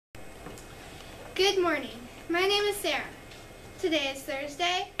Good morning. My name is Sarah. Today is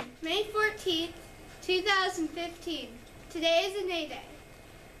Thursday, May 14th, 2015. Today is a May Day.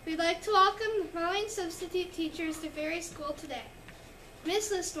 We'd like to welcome the following substitute teachers to Ferry School today: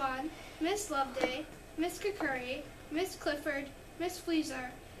 Miss Listwan, Miss Loveday, Miss Kukuri, Miss Clifford, Miss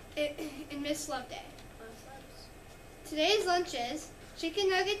Fleaser, and Miss Loveday. Today's lunch is chicken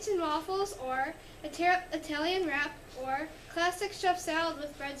nuggets and waffles, or Italian wrap, or classic stuffed salad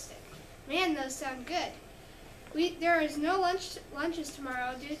with breadstick. Man, those sound good. There is no lunches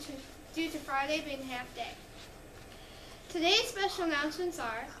tomorrow due to Friday being half day. Today's special announcements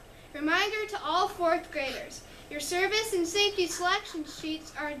are: reminder to all 4th graders, your service and safety selection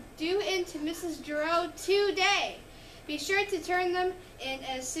sheets are due in to Mrs. Giroux today. Be sure to turn them in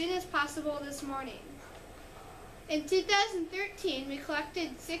as soon as possible this morning. In 2013, we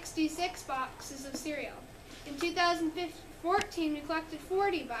collected 66 boxes of cereal. In 2014, we collected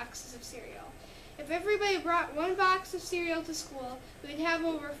 40 boxes of cereal. If everybody brought 1 box of cereal to school, we'd have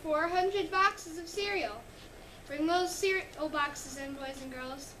over 400 boxes of cereal. Bring those cereal boxes in, boys and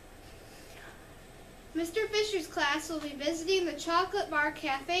girls. Mr. Fisher's class will be visiting the Chocolate Bar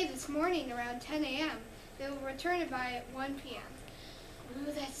Cafe this morning around 10 a.m. They will return by 1 p.m.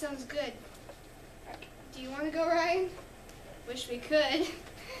 Ooh, that sounds good. Do you want to go, Ryan? Wish we could.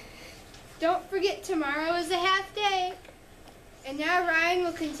 Don't forget, tomorrow is a half day. And now Ryan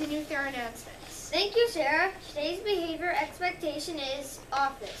will continue with our announcements. Thank you, Sarah. Today's behavior expectation is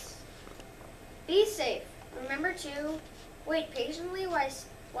office. Be safe. Remember to wait patiently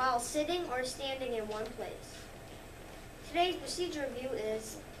while sitting or standing in one place. Today's procedure review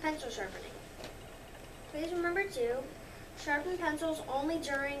is pencil sharpening. Please remember to sharpen pencils only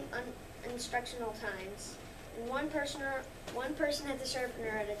during instructional times, and one person at the sharpener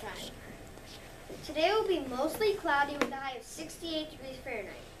at a time. Today will be mostly cloudy with a high of 68 degrees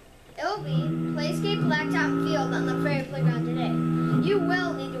Fahrenheit. It will be Playscape Blacktop Field on the Ferry Playground today. You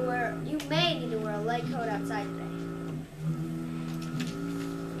may need to wear a light coat outside today.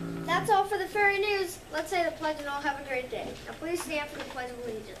 That's all for the Ferry News. Let's say the pledge and all have a great day. Now please stand for the Pledge of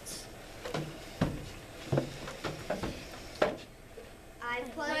Allegiance. I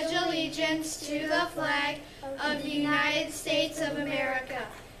pledge allegiance to the flag of the United States of America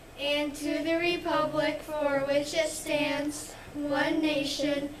and to the republic for which it stands, one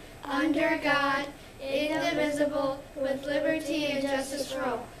nation, under God, indivisible, with liberty and justice for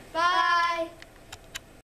all. Bye!